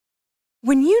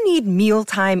When you need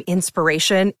mealtime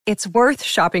inspiration, it's worth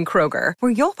shopping Kroger,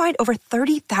 where you'll find over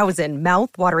 30,000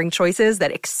 mouth-watering choices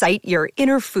that excite your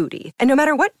inner foodie. And no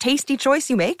matter what tasty choice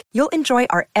you make, you'll enjoy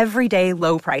our everyday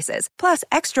low prices, plus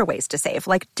extra ways to save,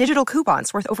 like digital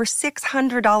coupons worth over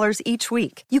 $600 each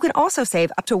week. You can also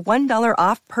save up to $1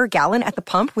 off per gallon at the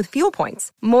pump with fuel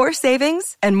points. More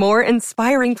savings and more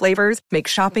inspiring flavors make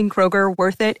shopping Kroger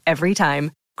worth it every time.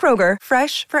 Kroger,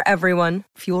 fresh for everyone.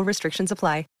 Fuel restrictions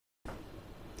apply.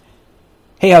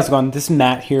 Hey, how's it going? This is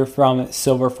Matt here from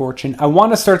Silver Fortune. I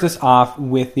want to start this off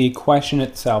with the question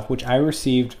itself, which I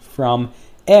received from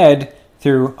Ed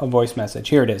through a voice message.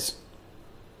 Here it is.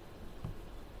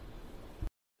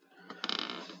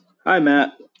 Hi,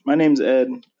 Matt. My name's Ed.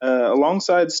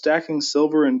 Alongside stacking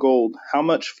silver and gold, how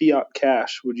much fiat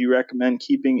cash would you recommend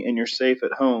keeping in your safe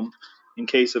at home in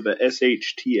case of a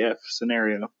SHTF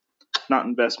scenario? Not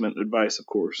investment advice, of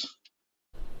course.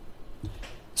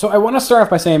 So I want to start off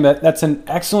by saying that that's an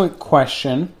excellent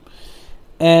question,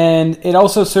 and it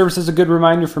also serves as a good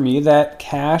reminder for me that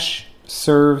cash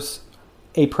serves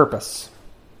a purpose,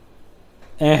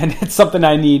 and it's something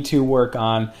I need to work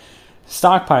on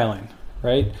stockpiling,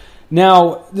 right?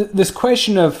 Now, this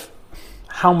question of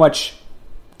how much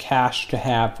cash to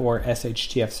have for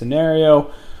SHTF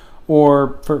scenario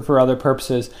or for other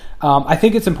purposes, I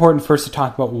think it's important first to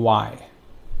talk about why.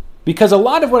 Because a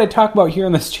lot of what I talk about here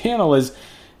on this channel is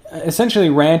essentially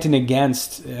ranting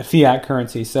against fiat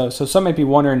currency. So some might be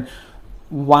wondering,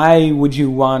 why would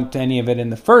you want any of it in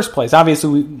the first place?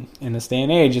 Obviously, in this day and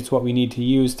age, it's what we need to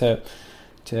use to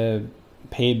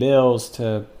pay bills,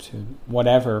 to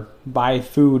whatever, buy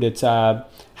food. It's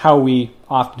how we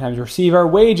oftentimes receive our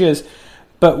wages.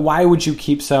 But why would you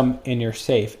keep some in your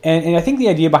safe? And I think the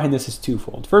idea behind this is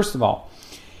twofold. First of all,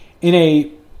 in a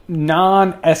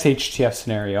non-SHTF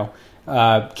scenario,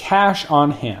 cash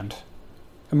on hand,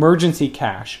 emergency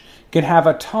cash, can have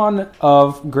a ton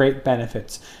of great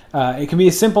benefits. It can be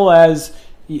as simple as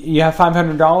you have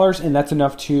 $500 and that's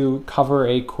enough to cover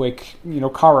a quick,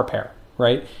 car repair,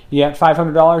 right? You have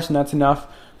 $500 and that's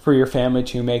enough for your family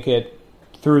to make it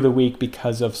through the week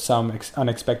because of some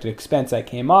unexpected expense that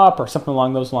came up or something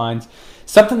along those lines.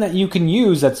 Something that you can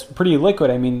use that's pretty liquid.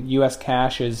 I mean, U.S.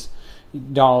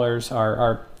 dollars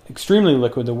are extremely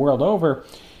liquid the world over,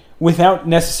 without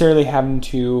necessarily having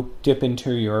to dip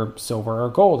into your silver or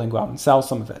gold and go out and sell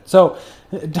some of it. So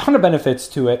a ton of benefits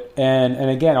to it. And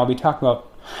again, I'll be talking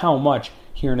about how much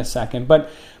here in a second. But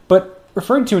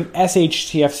referring to an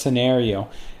SHTF scenario,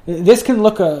 this can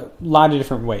look a lot of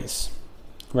different ways,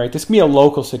 right? This can be a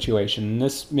local situation. And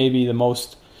this may be the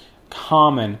most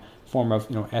common form of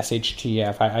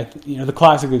SHTF. The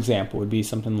classic example would be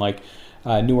something like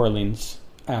New Orleans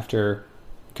after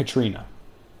Katrina,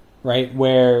 right?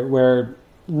 Where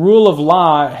rule of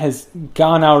law has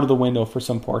gone out of the window for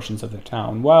some portions of the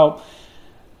town. Well,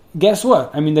 guess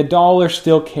what? I mean, the dollar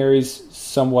still carries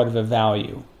somewhat of a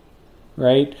value,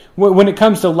 right? When it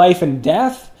comes to life and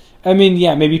death, I mean,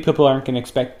 yeah, maybe people aren't going to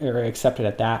expect or accept it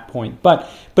at that point, but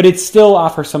it still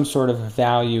offers some sort of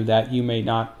value that you may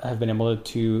not have been able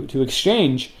to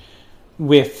exchange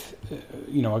with,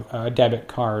 a debit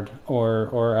card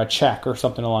or a check or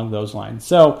something along those lines.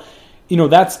 So,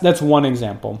 that's one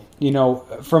example.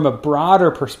 From a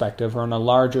broader perspective or on a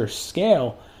larger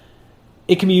scale,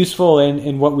 it can be useful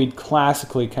in what we'd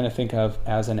classically kind of think of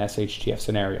as an SHTF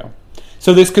scenario.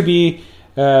 So this could be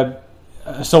a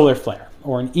solar flare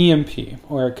or an EMP,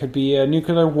 or it could be a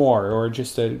nuclear war or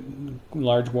just a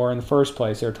large war in the first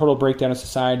place or a total breakdown of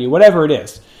society, whatever it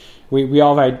is. We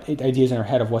all have ideas in our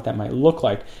head of what that might look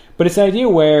like. But it's an idea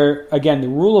where, again, the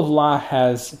rule of law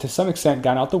has, to some extent,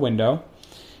 gone out the window,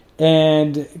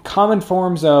 and common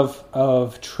forms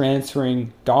of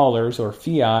transferring dollars or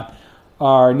fiat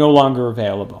are no longer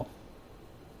available.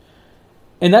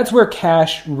 And that's where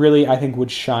cash really, I think,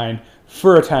 would shine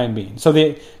for a time being. So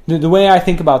the way I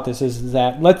think about this is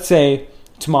that, let's say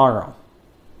tomorrow,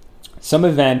 some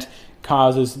event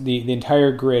causes the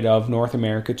entire grid of North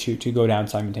America to go down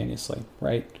simultaneously,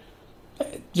 right?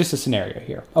 Just a scenario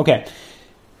here. Okay.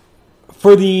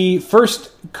 For the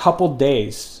first couple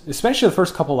days, especially the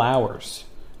first couple hours,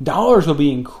 dollars will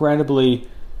be incredibly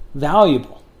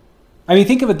valuable. I mean,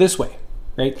 think of it this way,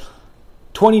 right?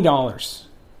 $20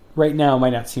 right now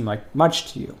might not seem like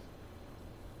much to you.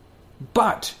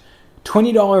 But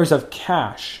 $20 of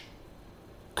cash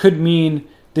could mean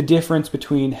the difference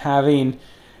between having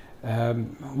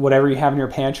whatever you have in your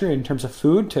pantry in terms of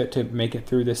food to make it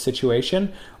through this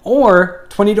situation, or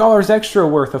 $20 extra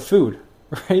worth of food,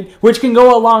 right? Which can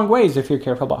go a long ways if you're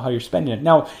careful about how you're spending it.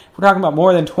 Now, if we're talking about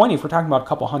more than 20, if we're talking about a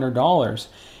couple $100,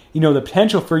 the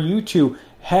potential for you to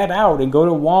head out and go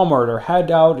to Walmart or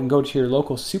head out and go to your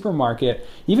local supermarket,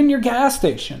 even your gas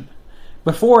station,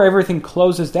 before everything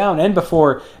closes down and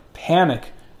before panic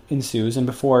ensues and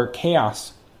before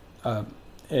chaos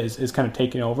is kind of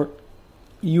taken over,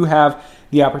 you have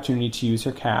the opportunity to use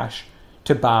your cash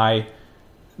to buy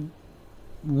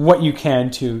what you can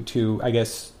to I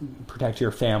guess, protect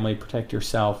your family, protect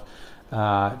yourself,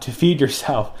 to feed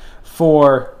yourself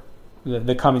for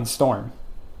the coming storm,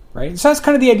 right? So that's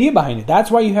kind of the idea behind it. That's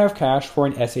why you have cash for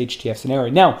an SHTF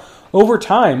scenario. Now, over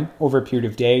time, over a period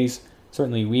of days,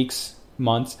 certainly weeks,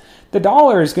 months, the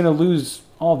dollar is going to lose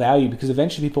all value because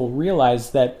eventually people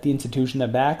realize that the institution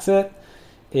that backs it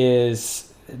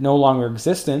is no longer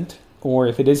existent, or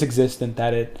if it is existent,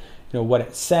 that it, what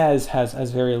it says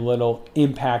has very little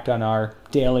impact on our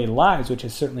daily lives, which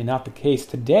is certainly not the case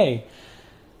today.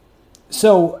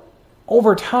 So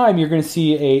over time, you're going to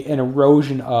see an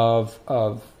erosion of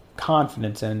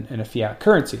confidence in a fiat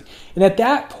currency. And at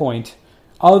that point,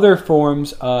 other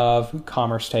forms of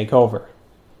commerce take over.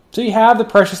 So you have the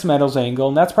precious metals angle,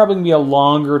 and that's probably going to be a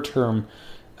longer-term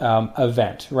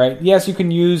event, right? Yes, you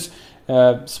can use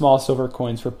small silver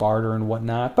coins for barter and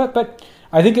whatnot, but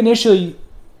I think initially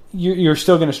you're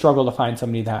still going to struggle to find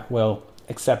somebody that will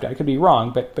accept it. I could be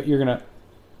wrong, but you're going to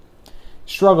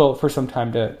struggle for some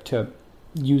time to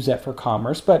use that for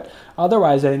commerce. But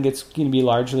otherwise, I think it's going to be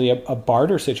largely a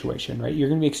barter situation, right? You're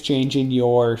going to be exchanging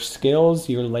your skills,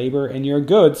 your labor, and your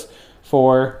goods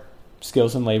for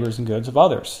skills and labors and goods of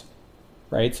others,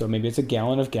 right? So maybe it's a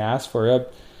gallon of gas for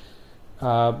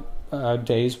a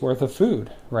day's worth of food,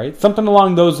 right? Something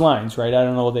along those lines, right? I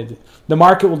don't know. The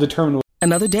market will determine.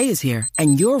 Another day is here,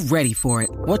 and you're ready for it.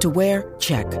 What to wear?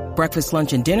 Check. Breakfast,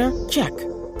 lunch, and dinner? Check.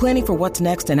 Planning for what's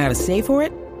next and how to save for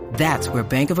it? That's where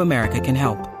Bank of America can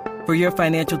help. For your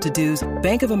financial to-dos,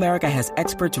 Bank of America has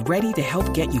experts ready to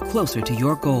help get you closer to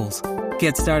your goals.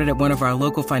 Get started at one of our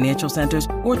local financial centers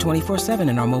or 24/7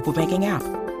 in our mobile banking app.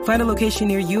 Find a location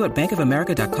near you at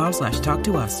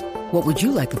bankofamerica.com/talktous. What would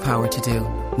you like the power to do?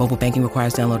 Mobile banking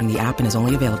requires downloading the app and is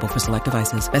only available for select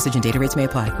devices. Message and data rates may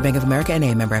apply. Bank of America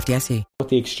N.A., member FDIC. What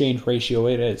the exchange ratio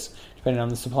it is, depending on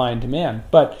the supply and demand.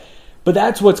 But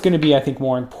that's what's going to be, I think,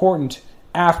 more important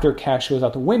after cash goes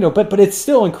out the window. But it's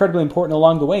still incredibly important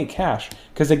along the way, cash.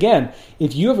 Because again,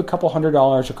 if you have a couple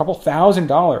 $100 or a couple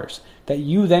 $1,000 that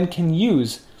you then can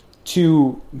use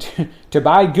to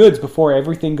buy goods before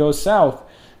everything goes south,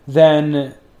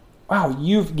 then wow,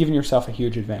 you've given yourself a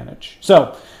huge advantage.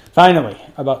 So finally,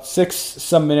 about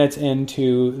 6 minutes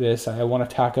into this, I want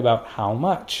to talk about how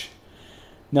much.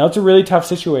 Now, it's a really tough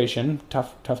situation,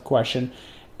 tough question.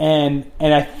 And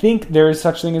I think there is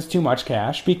such thing as too much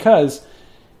cash because,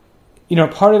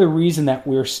 part of the reason that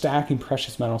we're stacking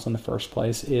precious metals in the first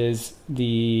place is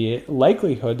the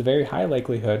likelihood, the very high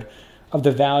likelihood of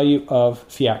the value of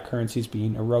fiat currencies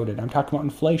being eroded. I'm talking about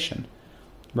inflation,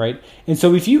 right? And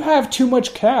so if you have too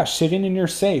much cash sitting in your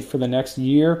safe for the next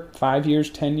year, 5 years,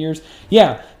 10 years,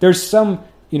 yeah, there's some,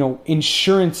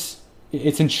 insurance.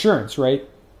 It's insurance, right?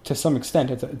 To some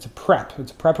extent, it's a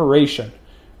preparation,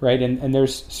 right? And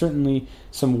there's certainly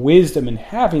some wisdom in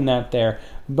having that there.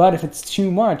 But if it's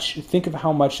too much, think of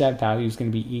how much that value is going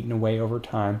to be eaten away over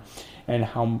time, and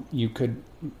how you could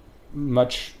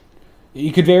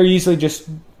very easily just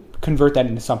convert that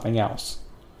into something else,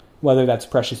 whether that's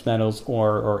precious metals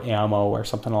or ammo or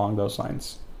something along those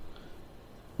lines,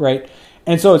 right?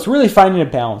 And so it's really finding a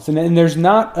balance. And there's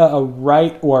not a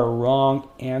right or a wrong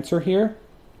answer here.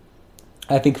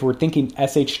 I think if we're thinking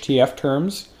SHTF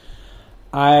terms,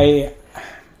 I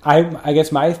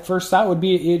guess my first thought would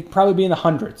be it'd probably be in the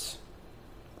hundreds,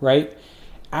 right?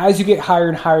 As you get higher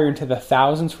and higher into the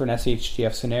thousands for an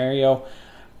SHTF scenario,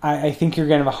 I think you're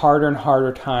going to have a harder and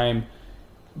harder time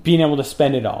being able to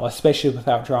spend it all, especially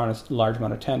without drawing a large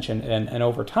amount of attention. And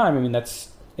over time, it's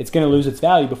going to lose its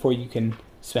value before you can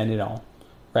spend it all,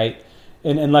 right?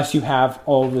 And unless you have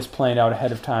all of this planned out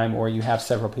ahead of time, or you have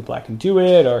several people that can do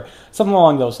it, or something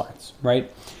along those lines,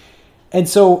 right? And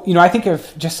so, I think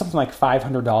of just something like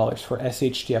 $500 for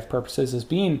SHTF purposes as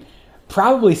being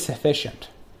probably sufficient,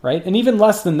 right? And even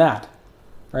less than that,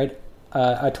 right?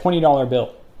 A $20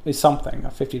 bill is something, a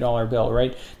 $50 bill,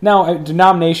 right? Now,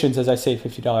 denominations, as I say,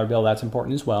 $50 bill, that's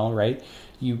important as well, right?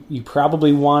 You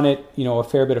probably want it, a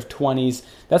fair bit of 20s.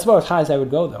 That's about as high as I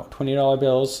would go, though. $20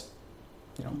 bills,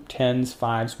 10s,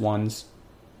 5s, 1s.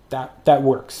 That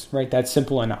works, right? That's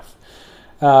simple enough.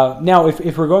 Now,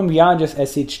 if we're going beyond just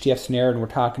SHTF scenario and we're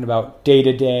talking about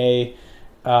day-to-day,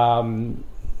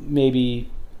 maybe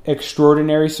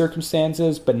extraordinary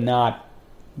circumstances, but not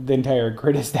the entire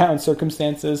grid is down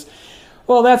circumstances,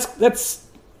 well, that's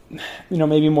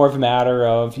maybe more of a matter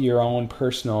of your own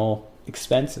personal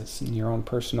expenses and your own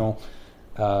personal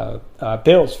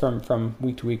bills from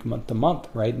week to week, month to month,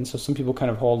 right? And so some people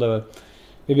kind of hold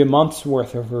maybe a month's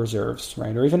worth of reserves,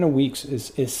 right? Or even a week's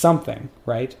is something,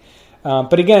 right?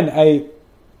 But again,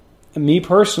 me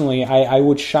personally, I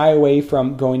would shy away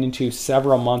from going into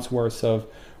several months worth of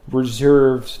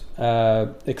reserves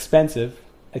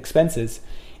expenses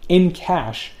in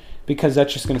cash, because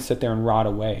that's just going to sit there and rot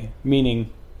away, meaning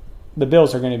the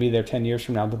bills are going to be there 10 years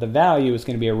from now, but the value is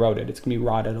going to be eroded. It's going to be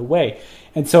rotted away.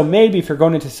 And so maybe if you're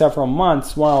going into several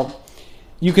months, well,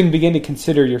 you can begin to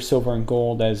consider your silver and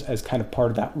gold as kind of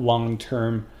part of that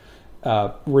long-term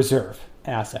reserve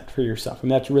asset for yourself.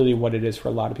 And that's really what it is for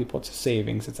a lot of people. It's a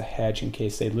savings. It's a hedge in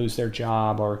case they lose their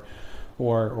job or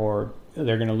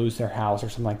they're going to lose their house or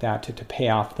something like that to pay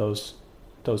off those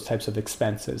types of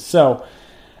expenses. So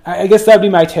I guess that would be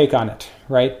my take on it,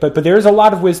 right? But there is a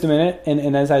lot of wisdom in it.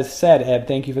 And as I said, Ed,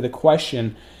 thank you for the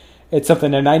question. It's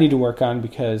something that I need to work on,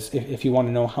 because if you want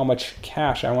to know how much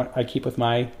cash I keep with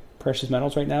my precious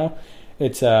metals right now,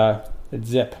 it's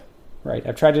zip, right?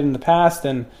 I've tried it in the past,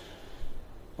 and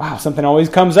wow, something always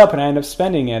comes up and I end up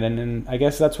spending it. And I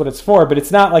guess that's what it's for. But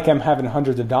it's not like I'm having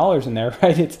hundreds of dollars in there,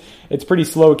 right? It's pretty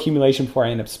slow accumulation before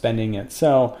I end up spending it.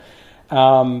 So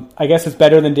I guess it's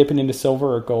better than dipping into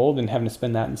silver or gold and having to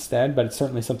spend that instead, but it's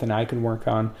certainly something I can work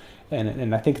on,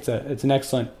 and I think it's an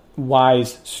excellent,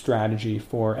 wise strategy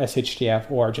for SHTF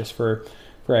or just for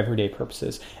everyday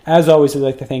purposes. As always, I'd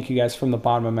like to thank you guys from the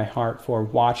bottom of my heart for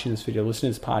watching this video,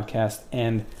 listening to this podcast,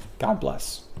 and God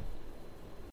bless.